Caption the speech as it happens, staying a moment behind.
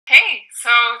Hey,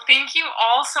 so thank you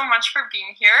all so much for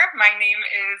being here. My name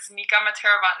is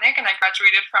Matera-Vatnick, and I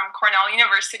graduated from Cornell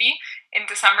University in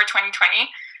December 2020.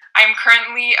 I'm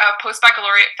currently a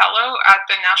postbaccalaureate fellow at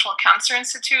the National Cancer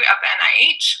Institute at the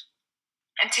NIH.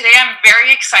 And today I'm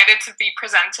very excited to be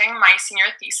presenting my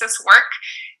senior thesis work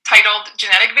titled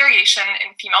Genetic Variation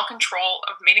in Female Control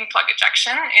of Mating Plug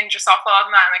Ejection in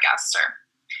Drosophila melanogaster.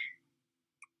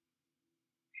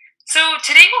 So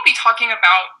today we'll be talking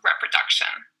about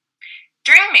reproduction.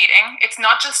 During mating, it's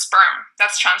not just sperm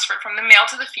that's transferred from the male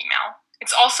to the female, it's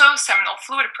also seminal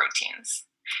fluid proteins.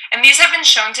 And these have been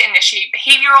shown to initiate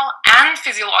behavioral and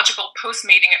physiological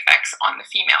post-mating effects on the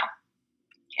female.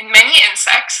 In many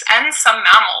insects and some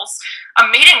mammals, a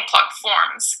mating plug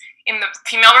forms in the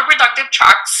female reproductive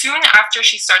tract soon after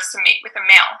she starts to mate with a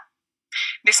male.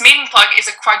 This mating plug is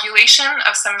a coagulation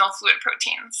of seminal fluid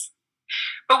proteins.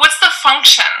 But what's the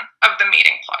function of the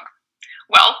mating plug?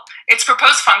 Well, its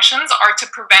proposed functions are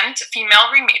to prevent female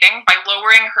remating by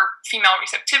lowering her female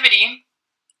receptivity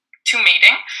to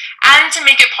mating and to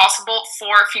make it possible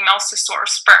for females to store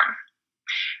sperm.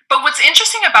 But what's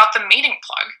interesting about the mating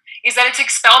plug is that it's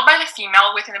expelled by the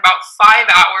female within about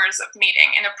 5 hours of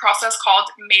mating in a process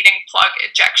called mating plug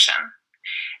ejection.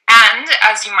 And,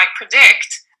 as you might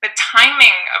predict, the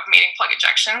timing of mating plug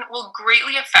ejection will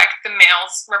greatly affect the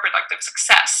male's reproductive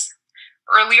success.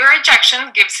 Earlier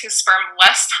ejection gives his sperm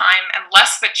less time and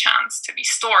less of a chance to be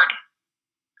stored.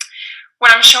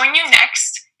 What I'm showing you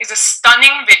next is a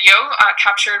stunning video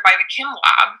captured by the Kim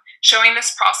Lab showing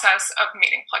this process of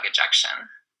mating plug ejection.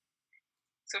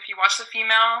 So if you watch the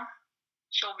female,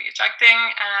 she'll be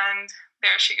ejecting, and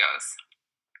there she goes.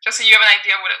 Just so you have an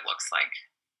idea of what it looks like.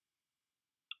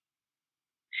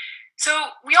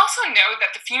 So we also know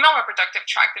that the female reproductive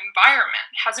tract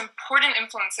environment has important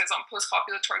influences on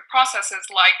post-copulatory processes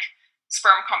like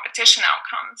sperm competition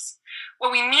outcomes. What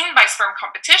we mean by sperm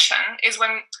competition is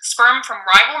when sperm from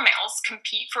rival males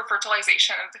compete for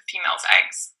fertilization of the female's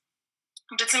eggs.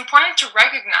 But it's important to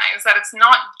recognize that it's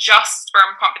not just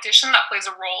sperm competition that plays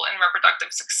a role in reproductive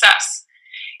success.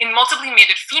 In multiply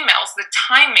mated females, the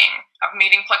timing of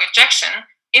mating plug ejection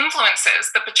influences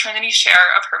the paternity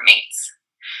share of her mates.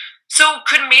 So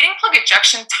could mating plug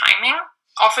ejection timing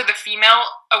offer the female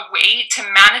a way to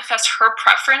manifest her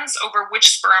preference over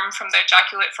which sperm from the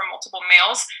ejaculate from multiple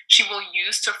males she will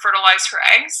use to fertilize her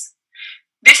eggs?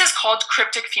 This is called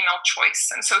cryptic female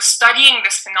choice, and so studying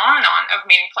this phenomenon of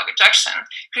mating plug ejection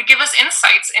could give us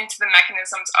insights into the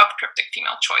mechanisms of cryptic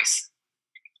female choice.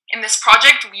 In this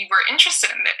project, we were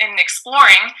interested in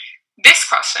exploring this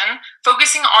question,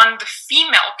 focusing on the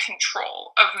female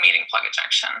control of mating plug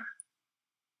ejection.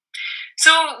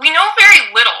 So we know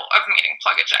very little of mating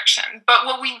plug ejection, but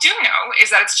what we do know is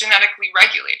that it's genetically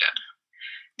regulated.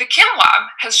 The Kim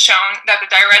Lab has shown that the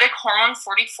diuretic hormone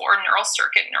 44 neural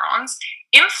circuit neurons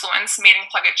influence mating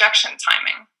plug ejection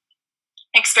timing.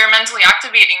 Experimentally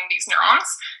activating these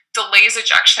neurons delays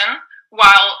ejection,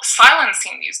 while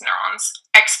silencing these neurons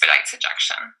expedites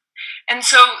ejection. And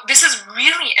so this is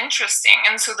really interesting,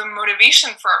 and so the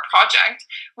motivation for our project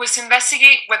was to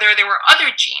investigate whether there were other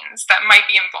genes that might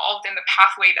be involved in the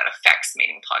pathway that affects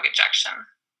mating plug ejection.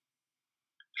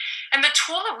 And the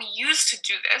tool that we used to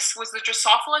do this was the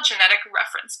Drosophila Genetic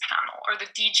Reference Panel, or the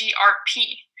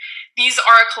DGRP. These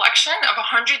are a collection of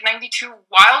 192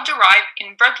 wild-derived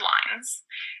inbred lines.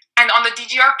 And on the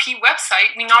DGRP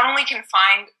website, we not only can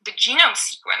find the genome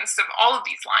sequence of all of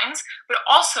these lines, but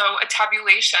also a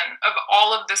tabulation of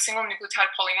all of the single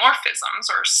nucleotide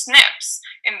polymorphisms, or SNPs,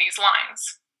 in these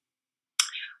lines.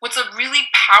 What's a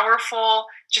really powerful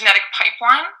genetic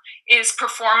pipeline is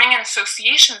performing an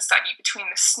association study between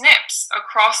the SNPs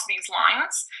across these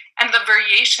lines and the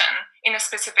variation in a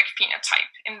specific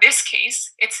phenotype. In this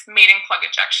case, it's mating plug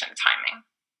ejection timing.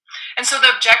 And so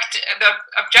the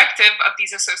objective of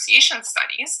these association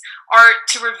studies are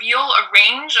to reveal a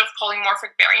range of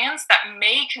polymorphic variants that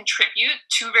may contribute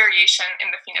to variation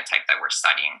in the phenotype that we're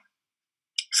studying.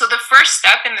 So the first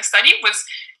step in the study was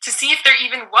to see if there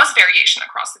even was variation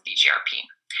across the DGRP.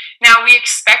 Now, we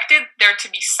expected there to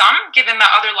be some, given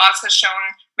that other labs have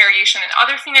shown variation in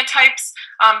other phenotypes,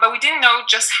 but we didn't know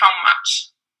just how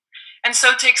much. And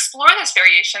so to explore this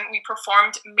variation, we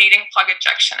performed mating plug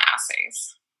ejection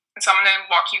assays. And so I'm going to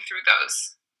walk you through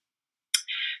those.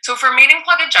 So for mating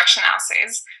plug ejection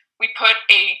assays, we put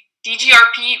a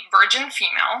DGRP virgin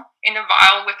female in a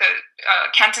vial with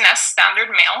a Cantonese standard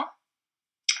male,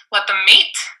 let them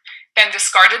mate, then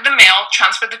discarded the male,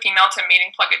 transferred the female to a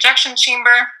mating plug ejection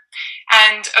chamber,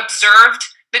 and observed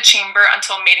the chamber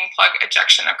until mating plug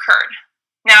ejection occurred.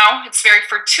 Now, it's very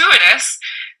fortuitous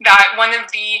that one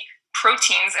of the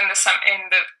proteins in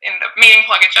the mating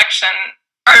plug ejection,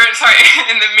 or sorry,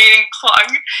 in the mating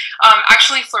plug,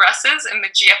 actually fluoresces in the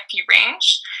GFP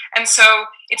range, and so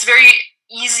it's very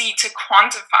easy to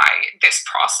quantify this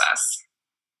process.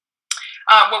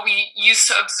 What we use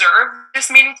to observe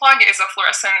this mating plug is a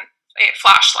fluorescent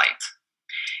flashlight.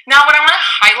 Now, what I want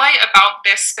to highlight about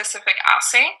this specific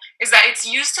assay is that it's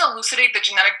used to elucidate the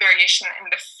genetic variation in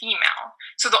the female.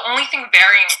 So the only thing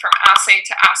varying from assay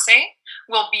to assay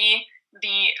will be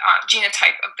the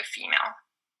genotype of the female.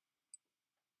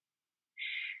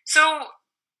 So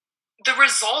the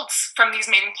results from these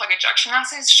mating plug ejection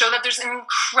assays show that there's an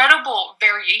incredible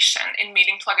variation in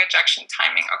mating plug ejection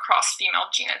timing across female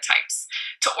genotypes.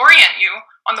 To orient you,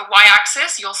 on the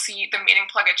y-axis, you'll see the mating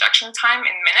plug ejection time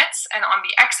in minutes, and on the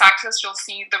x-axis, you'll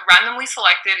see the randomly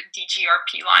selected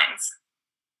DGRP lines.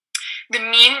 The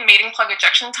mean mating plug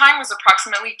ejection time was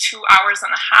approximately 2.5 hours,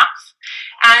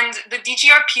 and the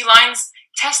DGRP lines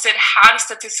tested had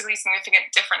statistically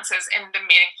significant differences in the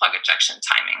mating plug ejection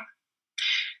timing.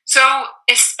 So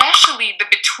especially the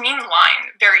between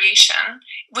line variation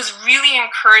was really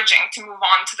encouraging to move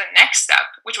on to the next step,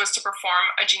 which was to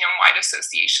perform a genome-wide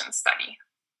association study.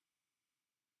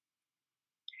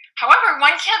 However,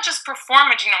 one can't just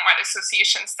perform a genome-wide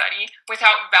association study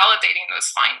without validating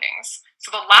those findings.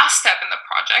 So the last step in the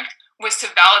project was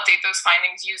to validate those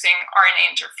findings using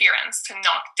RNA interference to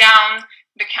knock down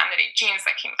the candidate genes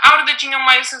that came out of the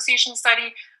genome-wide association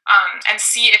study and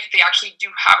see if they actually do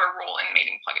have a role in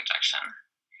mating plug ejection.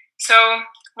 So,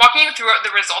 walking you through the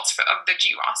results of the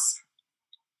GWAS.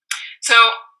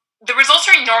 So, the results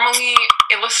are normally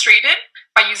illustrated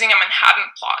by using a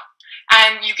Manhattan plot.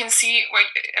 And you can see,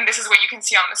 and this is what you can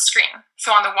see on the screen.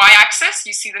 So on the y-axis,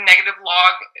 you see the negative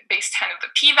log base 10 of the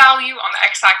p-value. On the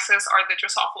x-axis are the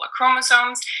Drosophila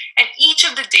chromosomes. And each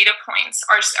of the data points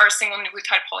are single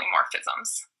nucleotide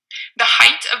polymorphisms. The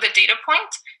height of the data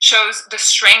point shows the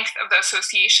strength of the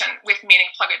association with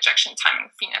mating plug ejection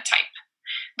timing phenotype.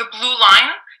 The blue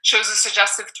line shows a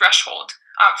suggestive threshold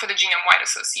for the genome-wide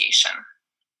association.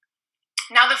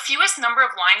 Now, the fewest number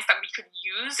of lines that we could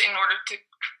use in order to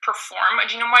perform a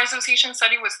genome-wide association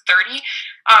study was 30,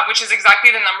 which is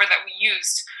exactly the number that we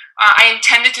used. I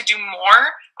intended to do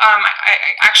more.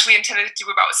 I actually intended to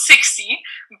do about 60,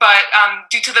 but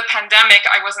due to the pandemic,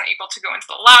 I wasn't able to go into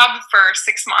the lab for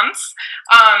 6 months.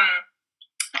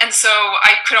 And so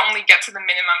I could only get to the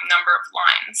minimum number of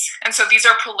lines. And so these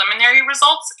are preliminary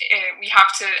results. We have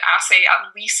to assay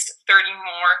at least 30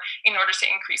 more in order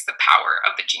to increase the power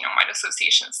of the genome-wide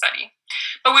association study.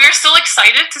 But we are still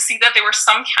excited to see that there were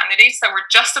some candidates that were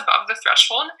just above the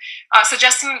threshold,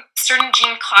 suggesting certain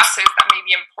gene classes that may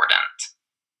be important.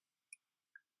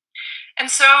 And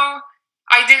so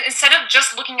instead of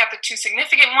just looking at the 2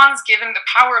 significant ones, given the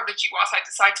power of the GWAS, I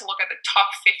decided to look at the top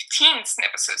 15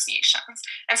 SNP associations.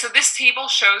 And so this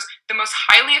table shows the most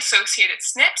highly associated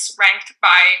SNPs ranked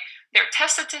by their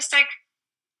test statistic,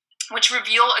 which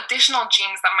reveal additional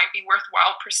genes that might be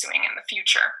worthwhile pursuing in the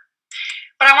future.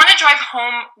 But I want to drive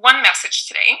home one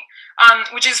message today,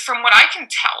 which is, from what I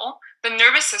can tell, the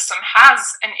nervous system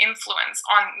has an influence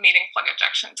on mating plug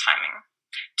ejection timing.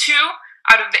 2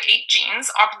 out of the 8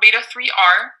 genes,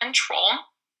 OCT-beta-3R and TROL,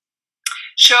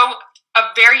 show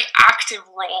a very active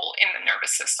role in the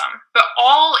nervous system. But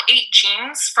all 8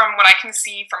 genes, from what I can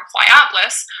see from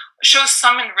FlyAtlas, show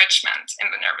some enrichment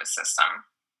in the nervous system.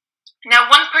 Now,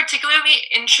 one particularly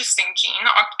interesting gene,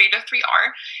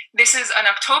 OCT-beta-3R, this is an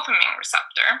octopamine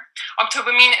receptor.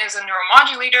 Octopamine is a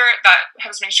neuromodulator that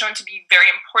has been shown to be very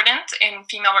important in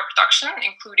female reproduction,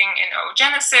 including in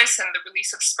oogenesis and the release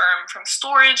of sperm from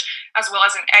storage, as well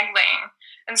as in egg laying.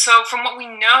 And so from what we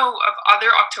know of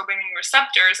other octopamine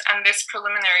receptors and this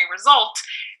preliminary result,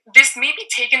 this may be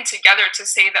taken together to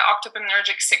say that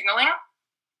octopaminergic signaling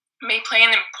may play an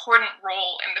important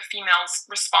role in the female's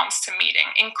response to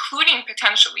mating, including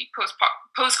potentially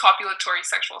post-copulatory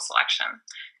sexual selection.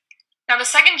 Now, the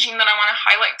second gene that I want to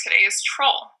highlight today is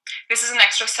TROL. This is an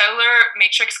extracellular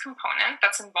matrix component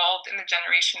that's involved in the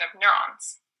generation of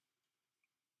neurons.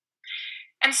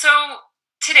 And so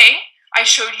today, I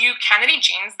showed you candidate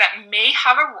genes that may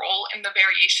have a role in the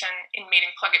variation in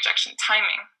mating plug ejection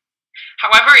timing.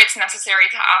 However, it's necessary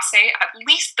to assay at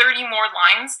least 30 more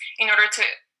lines in order to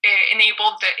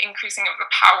enable the increasing of the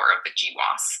power of the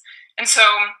GWAS. And so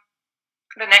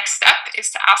the next step is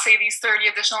to assay these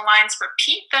 30 additional lines,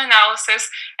 repeat the analysis,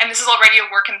 and this is already a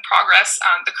work in progress.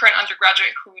 The current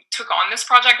undergraduate who took on this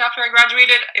project after I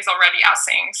graduated is already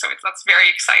assaying, so that's very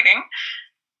exciting.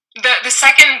 The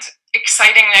second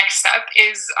exciting next step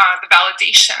is the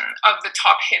validation of the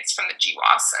top hits from the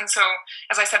GWAS. And so,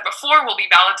 as I said before, we'll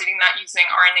be validating that using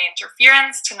RNA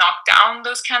interference to knock down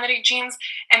those candidate genes,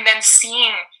 and then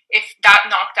seeing if that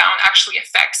knockdown actually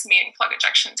affects mating plug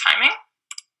ejection timing.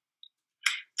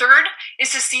 Third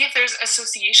is to see if there's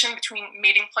association between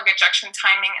mating plug ejection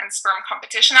timing and sperm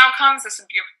competition outcomes. This would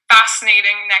be a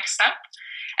fascinating next step.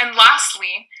 And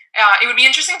lastly, it would be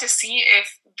interesting to see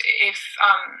if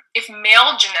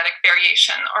male genetic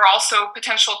variation or also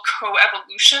potential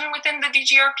co-evolution within the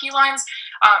DGRP lines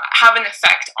have an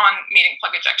effect on mating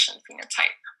plug ejection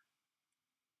phenotype.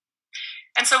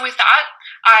 And so with that,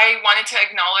 I wanted to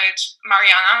acknowledge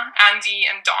Mariana, Andy,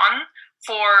 and Dawn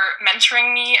for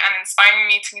mentoring me and inspiring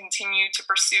me to continue to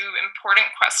pursue important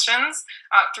questions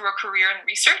through a career in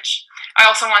research. I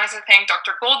also wanted to thank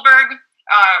Dr. Goldberg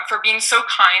for being so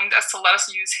kind as to let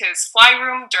us use his fly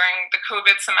room during the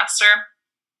COVID semester.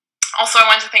 Also, I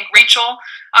wanted to thank Rachel,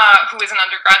 who is an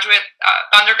undergraduate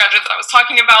that I was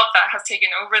talking about that has taken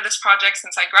over this project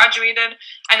since I graduated.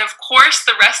 And of course,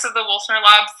 the rest of the Wolfner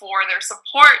Lab for their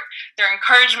support, their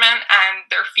encouragement, and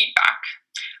their feedback.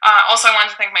 Also, I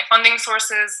wanted to thank my funding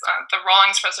sources, the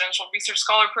Rawlings Presidential Research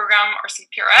Scholar Program, or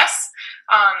CPRS,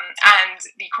 and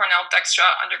the Cornell Dextra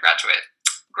undergraduate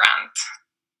grant.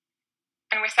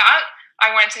 And with that,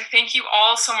 I want to thank you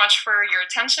all so much for your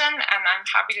attention, and I'm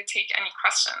happy to take any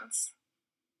questions.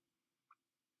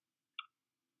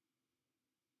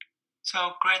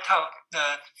 So, great talk.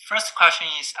 The first question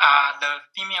is, are the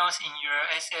females in your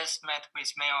SS met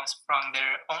with males from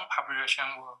their own population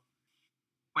or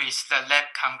with the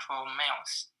lab control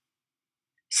males?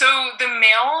 So the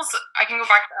males, I can go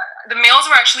back to that. The males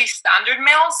were actually standard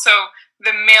males, so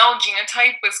the male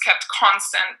genotype was kept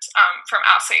constant from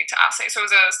assay to assay. So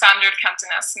it was a standard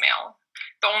Cantonese male.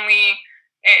 The only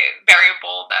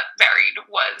variable that varied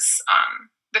was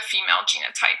the female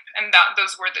genotype, and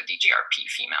those were the DGRP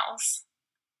females.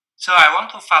 So I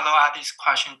want to follow up this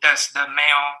question. Does the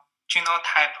male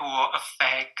genotype will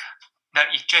affect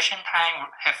the ejection time?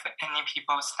 Have any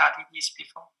people studied this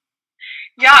before?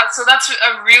 Yeah, so that's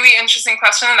a really interesting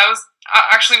question, and that was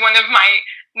actually one of my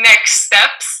next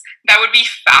steps. That would be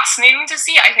fascinating to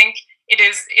see. I think it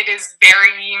is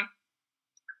very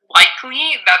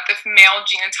likely that the male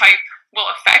genotype will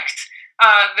affect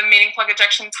the mating plug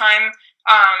ejection time,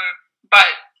 but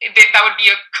that would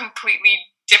be a completely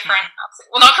different assay.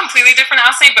 Well, not completely different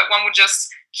assay, but one would just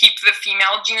keep the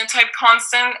female genotype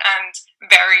constant and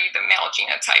vary the male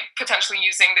genotype, potentially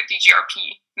using the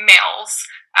DGRP males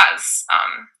as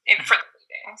for the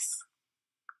readings.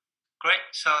 Great.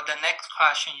 So the next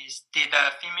question is, did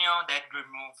the female that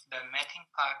removed the mating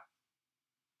plug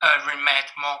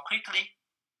remate more quickly?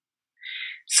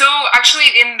 So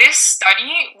actually, in this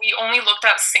study, we only looked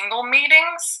at single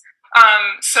matings.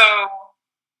 So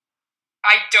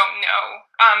I don't know.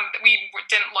 We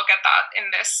didn't look at that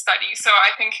in this study. So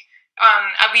I think,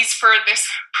 at least for this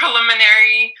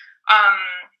preliminary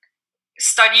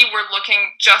study, we're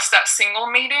looking just at single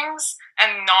matings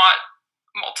and not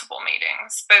multiple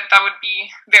matings. But that would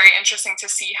be very interesting to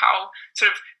see how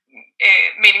sort of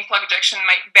mating plug ejection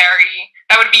might vary.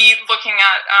 That would be looking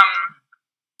at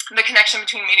the connection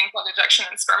between mating plug ejection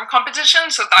and sperm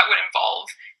competition. So that would involve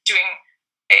doing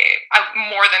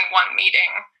more than one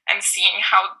mating and seeing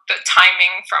how the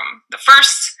timing from the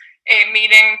first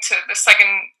mating to the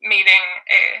second mating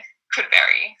could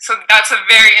vary. So that's a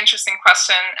very interesting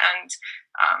question, and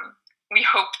we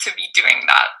hope to be doing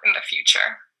that in the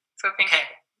future. So thank you.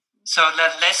 So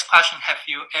the last question, have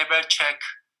you ever checked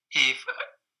if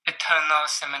eternal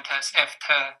sementers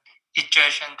after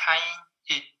ejection time,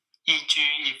 e.g.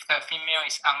 if the female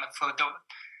is on the food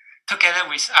together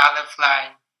with other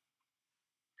fly,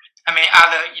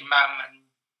 other environment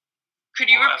could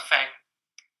you affect?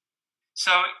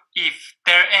 So if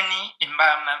there are any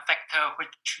environment factor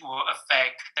which will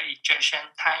affect the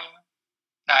ejection time,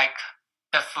 like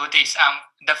the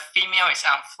female is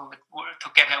on food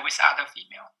together with other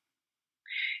female.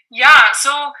 Yeah,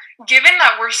 so given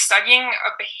that we're studying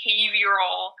a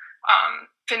behavioral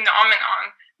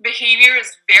phenomenon, behavior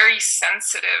is very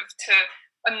sensitive to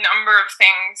a number of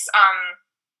things.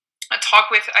 A talk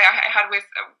I had with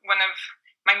one of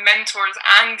my mentors,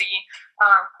 Andy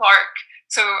Clark.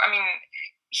 So,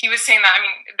 he was saying that,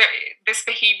 this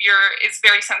behavior is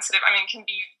very sensitive. It can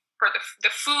be for the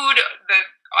food, the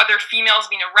other females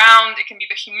being around, it can be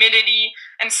the humidity.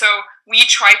 And so we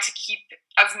try to keep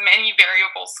as many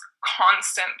variables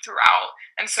constant throughout.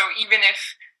 And so even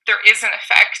if there is an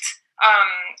effect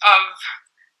of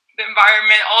the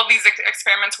environment, all of these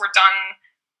experiments were done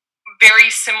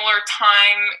very similar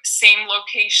time, same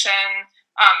location,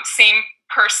 same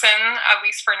person, at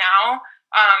least for now.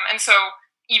 And so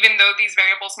even though these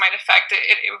variables might affect it,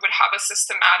 it would have a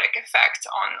systematic effect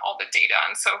on all the data.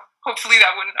 And so hopefully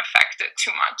that wouldn't affect it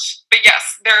too much. But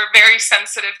yes, they're very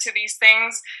sensitive to these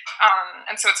things.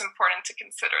 And so it's important to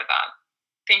consider that.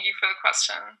 Thank you for the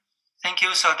question. Thank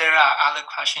you. So there are other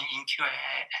questions in Q&A,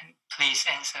 and please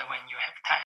answer when you have time.